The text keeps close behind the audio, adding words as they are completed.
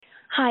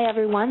Hi,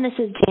 everyone. This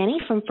is Danny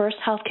from First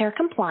Healthcare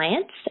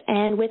Compliance,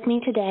 and with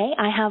me today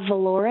I have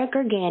Valora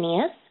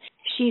Gerganius.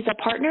 She's a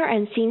partner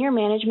and senior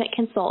management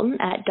consultant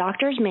at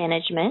Doctors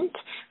Management.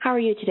 How are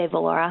you today,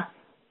 Valora?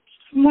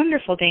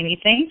 Wonderful, Danny.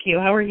 Thank you.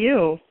 How are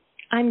you?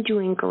 I'm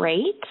doing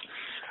great.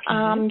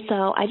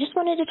 So I just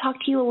wanted to talk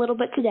to you a little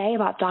bit today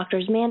about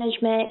Doctors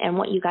Management and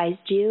what you guys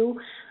do.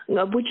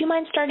 Would you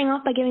mind starting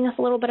off by giving us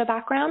a little bit of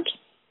background?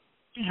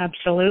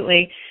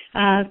 Absolutely.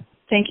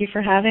 Thank you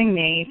for having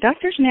me.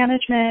 Doctors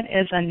Management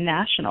is a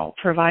national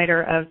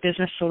provider of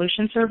business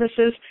solution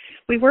services.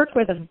 We work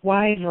with a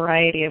wide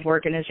variety of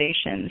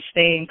organizations.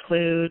 They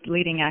include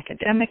leading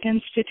academic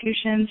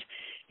institutions,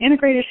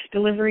 integrated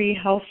delivery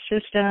health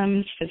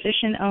systems,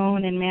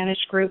 physician-owned and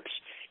managed groups,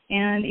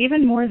 and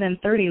even more than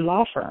 30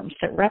 law firms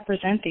that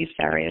represent these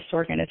various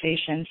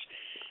organizations.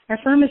 Our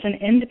firm is an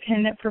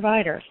independent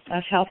provider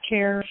of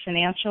healthcare,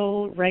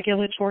 financial,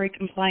 regulatory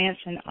compliance,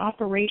 and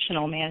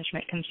operational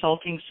management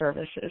consulting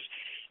services.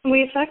 And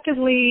we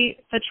effectively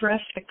address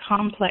the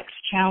complex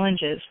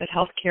challenges that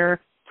healthcare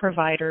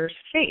providers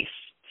face.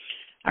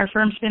 Our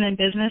firm's been in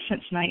business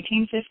since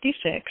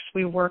 1956.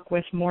 We work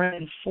with more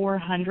than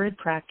 400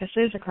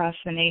 practices across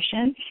the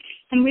nation,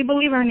 and we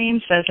believe our name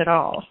says it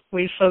all.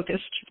 We've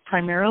focused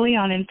primarily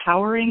on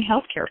empowering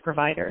healthcare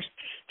providers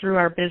through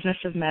our business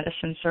of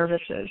medicine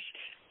services.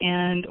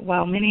 And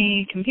while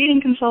many competing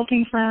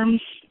consulting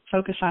firms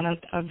focus on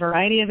a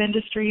variety of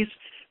industries,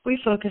 we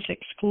focus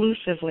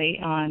exclusively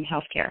on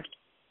healthcare.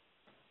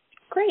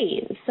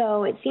 Great.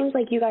 So it seems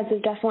like you guys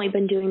have definitely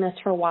been doing this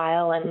for a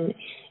while and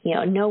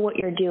know what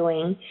you're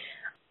doing.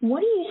 What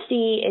do you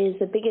see is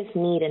the biggest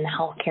need in the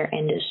healthcare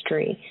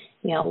industry?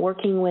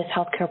 Working with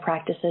healthcare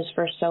practices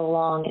for so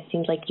long, it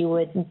seems like you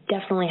would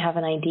definitely have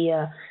an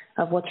idea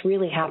of what's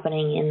really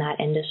happening in that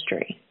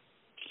industry.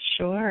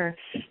 Sure.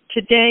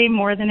 Today,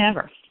 more than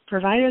ever,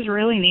 providers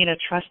really need a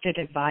trusted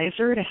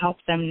advisor to help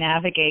them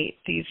navigate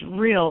these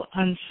real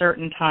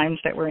uncertain times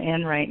that we're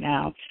in right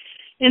now.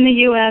 In the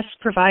U.S.,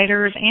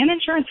 providers and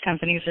insurance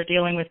companies are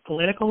dealing with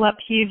political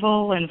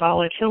upheaval and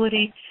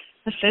volatility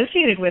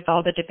associated with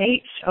all the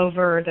debates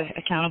over the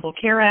Accountable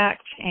Care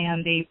Act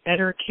and the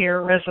Better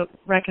Care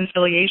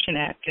Reconciliation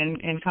Act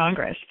in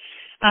Congress.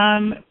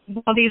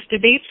 While these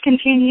debates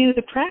continue,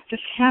 the practice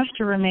has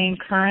to remain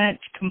current,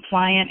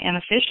 compliant, and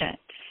efficient.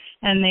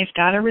 And they've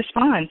got to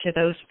respond to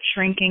those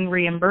shrinking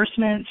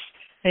reimbursements.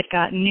 They've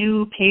got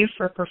new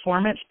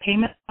pay-for-performance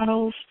payment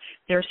models.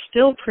 There's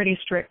still pretty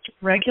strict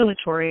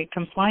regulatory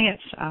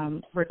compliance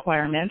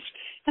requirements,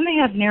 and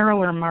they have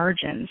narrower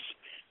margins.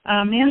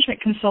 A management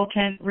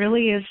consultant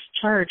really is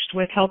charged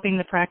with helping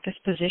the practice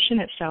position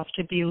itself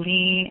to be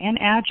lean and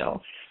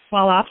agile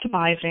while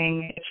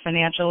optimizing its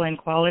financial and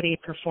quality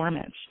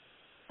performance.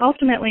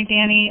 Ultimately,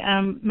 Danny,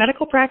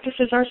 medical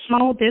practices are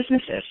small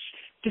businesses.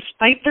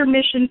 Despite their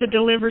mission to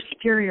deliver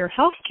superior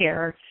health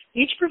care,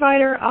 each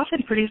provider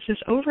often produces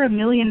over $1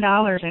 million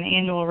in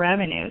annual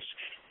revenues,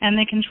 and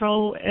they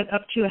control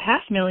up to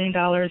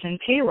 $500,000 in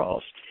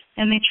payrolls,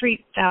 and they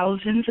treat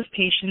thousands of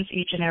patients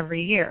each and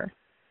every year.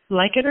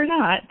 Like it or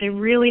not, they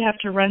really have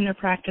to run their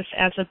practice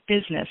as a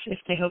business if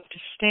they hope to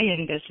stay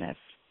in business.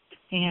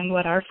 And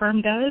what our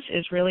firm does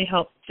is really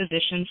help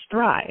physicians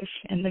thrive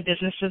in the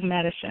business of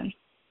medicine.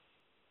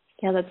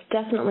 Yeah, that's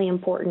definitely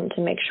important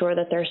to make sure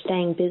that they're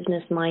staying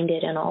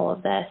business-minded in all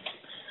of this.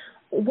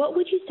 What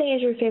would you say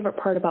is your favorite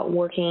part about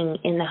working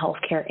in the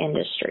healthcare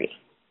industry?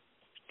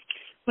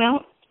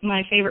 Well,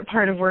 my favorite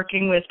part of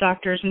working with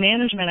Doctors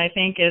Management, I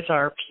think, is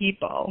our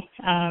people.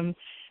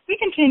 We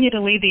continue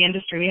to lead the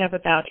industry. We have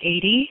about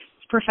 80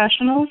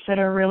 professionals that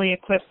are really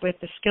equipped with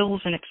the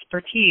skills and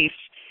expertise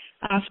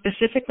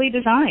specifically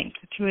designed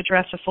to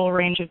address a full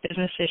range of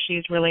business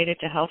issues related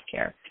to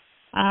healthcare.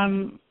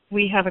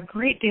 We have a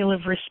great deal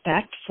of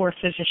respect for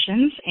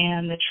physicians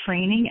and the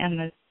training and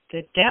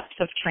the depth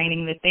of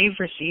training that they've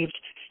received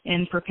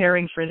in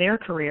preparing for their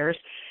careers.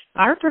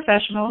 Our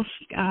professionals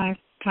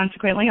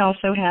consequently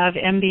also have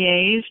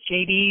MBAs,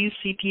 JDs,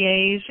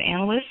 CPAs,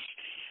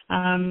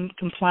 analysts,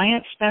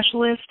 compliance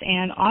specialists,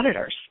 and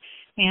auditors.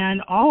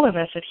 And all of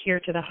us adhere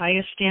to the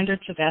highest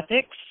standards of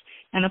ethics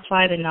and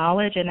apply the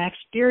knowledge and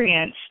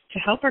experience to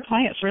help our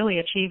clients really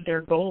achieve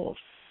their goals.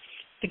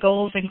 The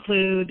goals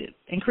include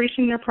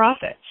increasing their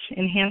profits,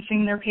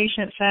 enhancing their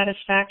patient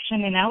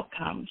satisfaction and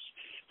outcomes,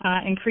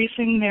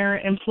 increasing their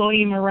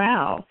employee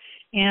morale,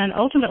 and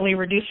ultimately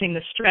reducing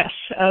the stress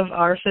of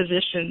our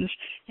physicians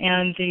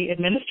and the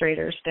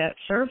administrators that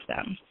serve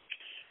them.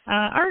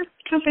 Our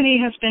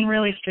company has been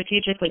really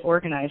strategically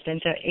organized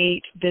into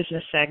 8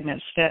 business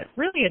segments that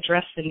really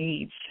address the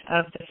needs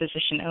of the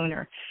physician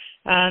owner.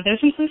 Those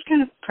include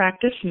kind of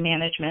practice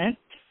management,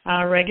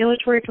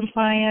 regulatory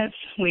compliance.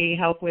 We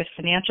help with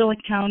financial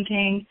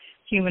accounting,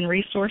 human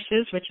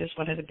resources, which is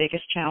one of the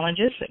biggest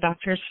challenges that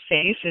doctors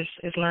face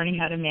is learning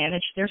how to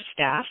manage their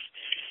staff,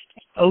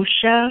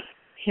 OSHA,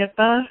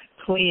 HIPAA,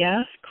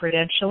 CLIA,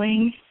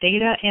 credentialing,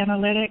 data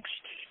analytics,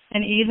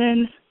 and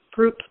even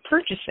group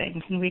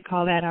purchasing, and we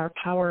call that our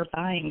power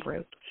buying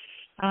group.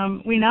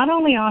 We not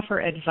only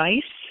offer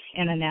advice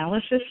and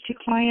analysis to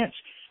clients,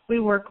 we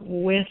work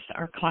with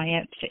our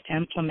client to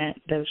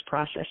implement those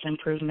process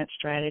improvement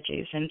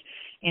strategies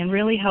and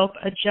really help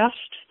adjust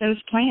those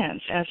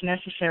plans as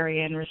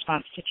necessary in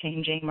response to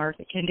changing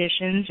market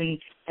conditions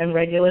and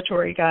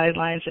regulatory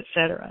guidelines, et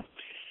cetera.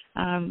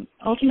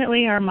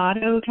 Ultimately, our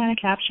motto kind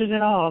of captures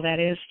it all. That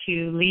is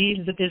to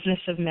leave the business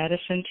of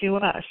medicine to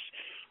us.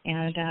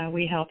 And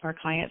we help our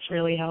clients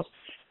really help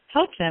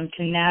them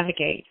to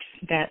navigate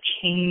that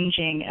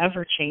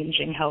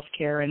ever-changing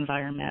healthcare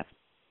environment.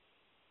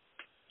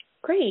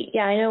 Great.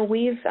 Yeah, I know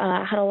we've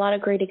had a lot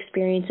of great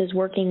experiences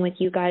working with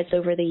you guys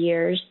over the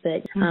years.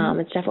 That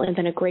it's definitely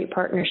been a great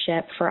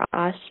partnership for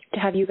us to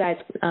have you guys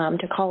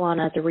to call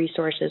on as a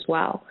resource as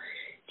well.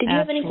 Did you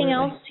have anything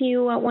else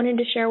you wanted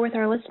to share with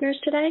our listeners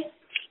today?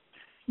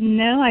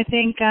 No, I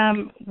think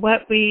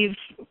what we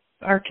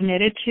are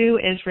committed to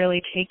is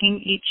really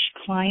taking each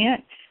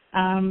client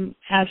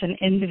as an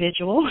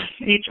individual,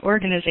 each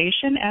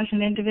organization as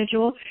an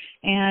individual,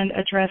 and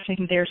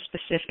addressing their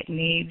specific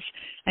needs.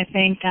 I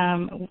think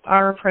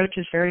our approach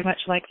is very much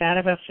like that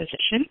of a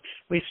physician.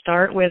 We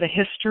start with a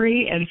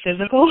history and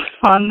physical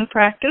on the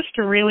practice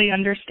to really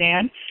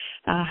understand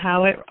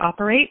how it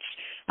operates,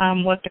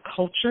 what the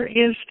culture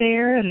is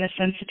there and the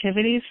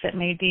sensitivities that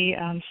may be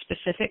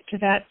specific to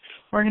that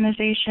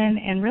organization,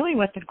 and really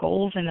what the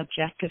goals and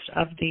objectives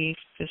of the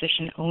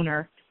physician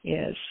owner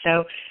is.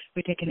 So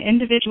we take an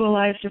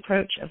individualized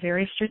approach, a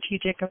very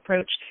strategic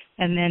approach,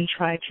 and then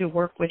try to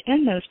work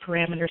within those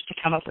parameters to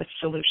come up with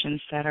solutions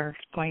that are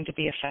going to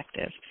be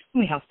effective.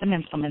 We help them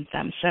implement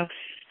them. So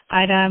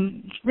I'd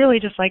really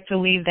just like to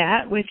leave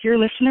that with your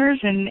listeners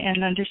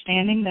and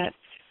understanding that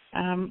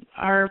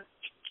our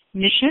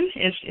mission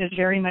is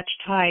very much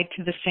tied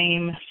to the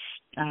same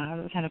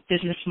kind of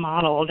business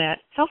model that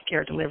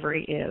healthcare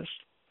delivery is.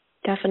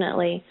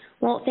 Definitely.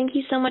 Well, thank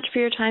you so much for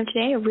your time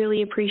today. I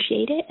really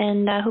appreciate it,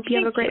 and I hope you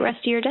have a great rest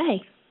of your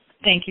day.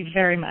 Thank you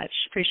very much.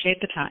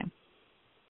 Appreciate the time.